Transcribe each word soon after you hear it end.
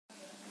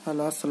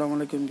Hello, আসসালামু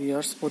আলাইকুম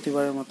viewers.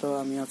 প্রতিবারের মতো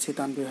আমি আছি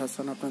তানভীর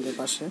হাসান আপনাদের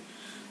পাশে।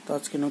 তো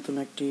আজকে নতুন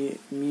একটি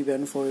মি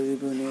ব্যান্ড 4 এর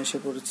রিভিউ নিয়ে এসে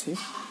পড়েছি।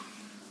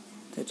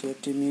 এটি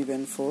একটি মি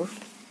ব্যান্ড 4,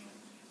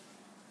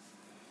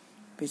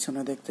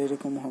 পিছনে দেখতে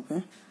এরকম হবে।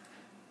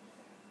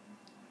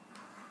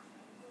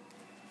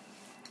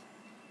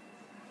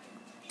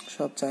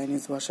 সব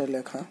চাইনিজ ভাষায়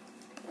লেখা।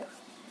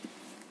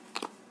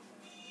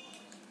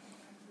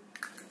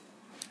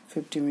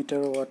 50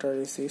 মিটার ওয়াটার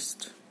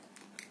রেসিস্ট।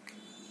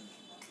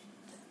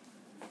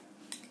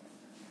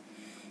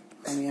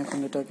 আমি এখন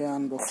এটাকে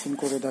আনবক্সিং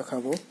করে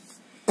দেখাবো।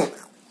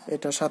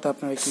 এটার সাথে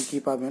আপনারা কি কি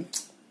পাবেন।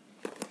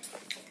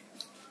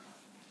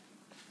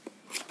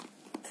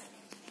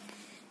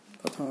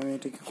 প্রথমে আমি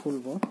এটাকে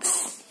খুলবো।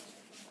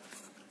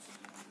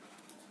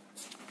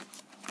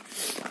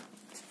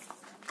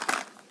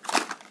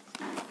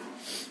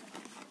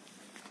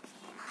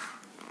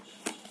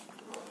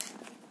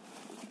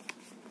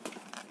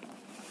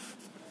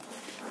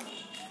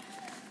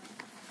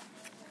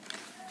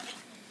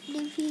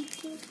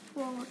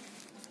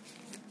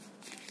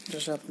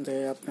 এটার সাথে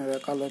আপনারা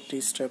কালো একটি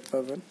স্ট্র্যাপ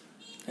পাবেন,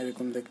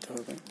 এরকম দেখতে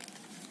হবে।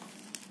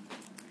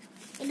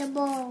 এটা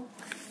বড়।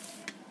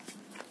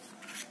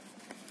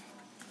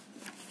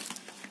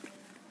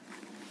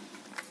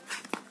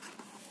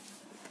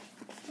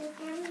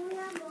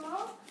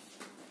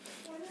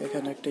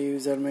 এখানে একটা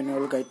ইউজার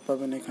ম্যানুয়াল গাইড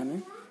পাবেন। এখানে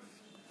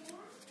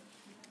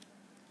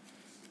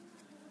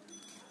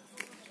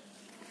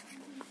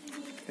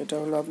এটা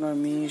হলো আপনার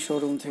মি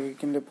শোরুম থেকে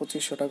কিনলে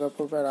 2500 টাকা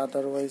পড়বে, আর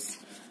আদারওয়াইজ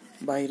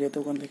বাইরে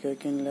দোকান থেকে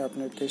কিনলে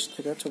আপনার 23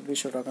 থেকে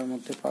 2400 টাকার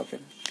মধ্যে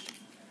পাবেন।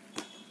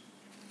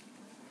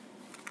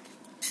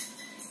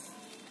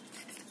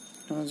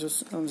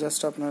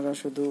 জাস্ট আপনারা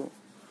শুধু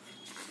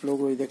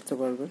লোগোই দেখতে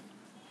পারবেন,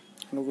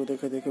 লোগো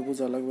দেখে দেখে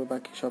বোঝা লাগবে,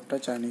 বাকি সবটা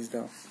চাইনিজ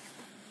দেওয়া।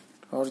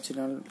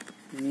 Original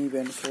me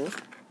band 4।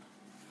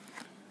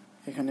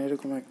 এখানে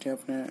এরকম একটি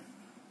আপনি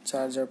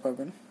চার্জার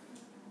পাবেন,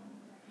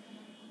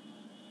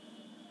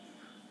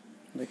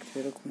 দেখতে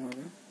এরকম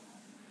হবে।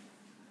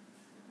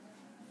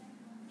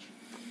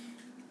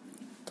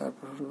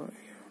 তারপর হলো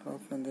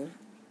আপনাদের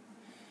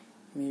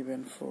মি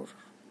ব্যান্ড 4।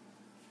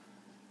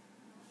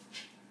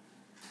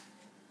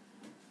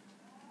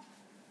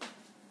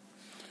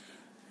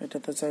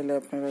 এটাতে চাইলে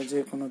আপনারা যে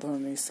কোনো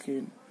ধরনের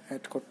স্ক্রিন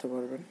অ্যাড করতে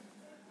পারবেন।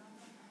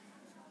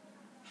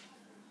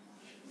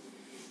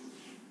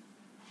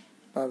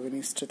 পাবেন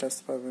স্ট্যাটাস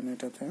পাবেন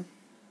এটাতে,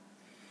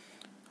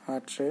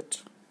 heart rate,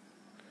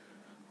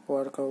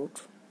 workout,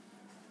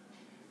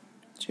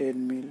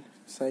 treadmill,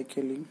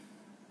 cycling,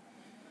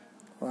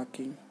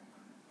 walking,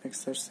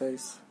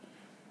 exercise,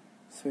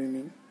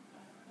 swimming.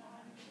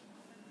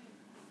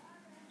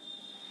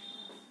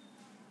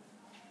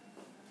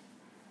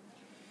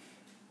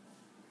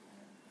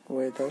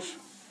 Weather,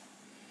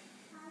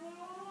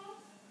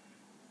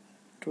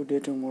 today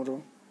tomorrow,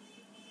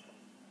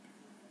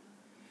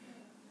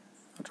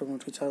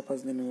 মোটামুটি 4-5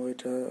 দিন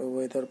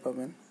ওয়েদার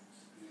পাবেন।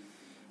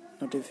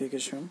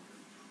 নোটিফিকেশন,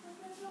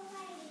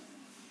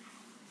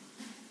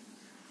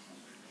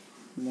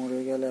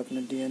 মরে গেলে আপনি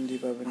ডিএনডি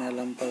পাবেন,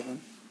 অ্যালার্ম পাবেন।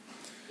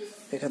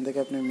 এখান থেকে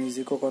আপনি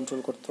মিউজিকও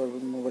কন্ট্রোল করতে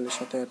পারবেন মোবাইলের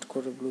সাথে অ্যাড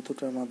করে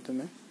ব্লুটুথের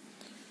মাধ্যমে,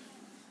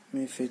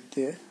 মি ফিট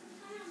দিয়ে।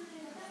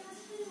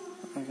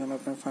 এখানে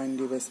আপনার ফাইন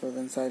ডিভাইস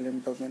পাবেন, সাইলেন্ট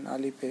পাবেন,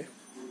 আলিপে,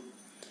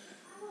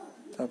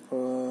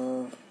 তারপর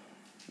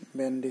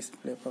ব্যান্ড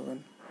ডিসপ্লে পাবেন,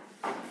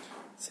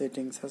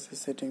 সেটিংস আছে,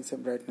 সেটিংসে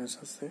ব্রাইটনেস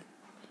আছে,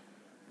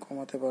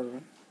 কমাতে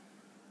পারবেন,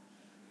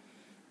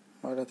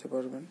 বাড়াতে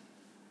পারবেন।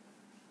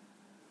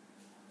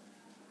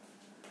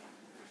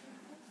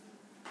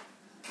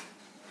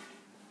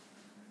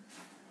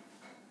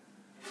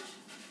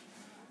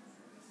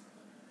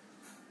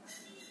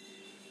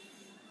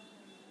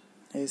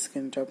 এই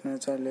স্ক্রিনটা আপনারা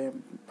চাইলে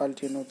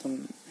পাল্টিয়ে নতুন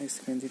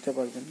স্ক্রিন দিতে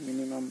পারবেন।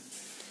 মিনিমাম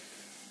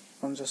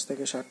 50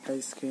 থেকে 60টা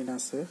স্ক্রিন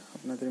আছে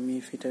আপনাদের মি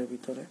ফিটের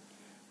ভিতরে।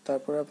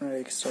 তারপরে আপনারা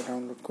এক্সট্রা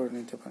ডাউনলোড করে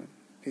নিতে পারেন।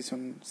 পিছন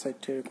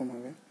সাইডটা এরকম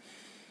হবে,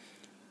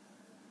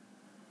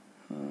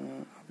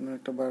 আপনার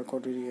একটা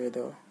বারকোড এরিয়া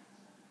দেওয়া।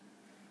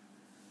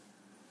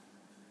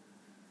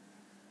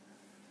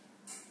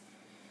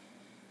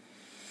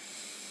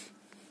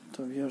 তো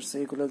ভিউয়ার্স,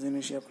 এইগুলো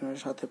জিনিসই আপনারা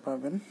সাথে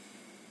পাবেন।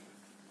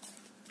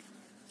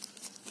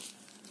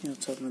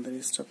 হচ্ছে আপনাদের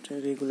স্টাফটা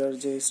রেগুলার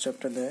যে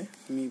স্টাফটা দেয়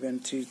মি ব্যান্ড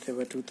 3-তে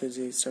বা 2-তে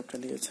যে স্টাফটা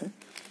দিয়েছে,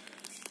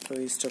 তো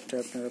এই স্টাফটা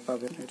আপনারা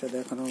পাবেন। এটা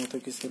দেখানোর মতো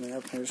কিছু নেই,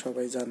 আপনারা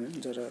সবাই জানেন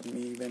যারা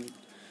মি ব্যান্ড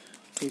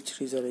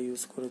 2-3 যারা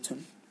ইউজ করেছেন।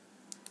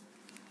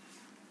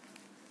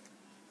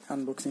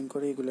 আনবক্সিং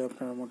করে এগুলো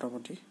আপনারা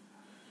মোটামুটি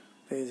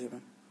পেয়ে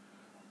যাবেন।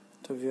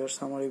 তো ভিউয়ার্স,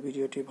 আমার এই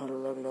ভিডিওটি ভালো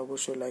লাগলে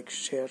অবশ্যই লাইক,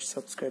 শেয়ার,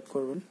 সাবস্ক্রাইব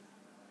করবেন।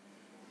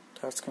 তো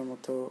আজকের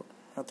মতো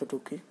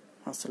এতটুকুই।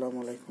 আসসালামু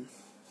আলাইকুম।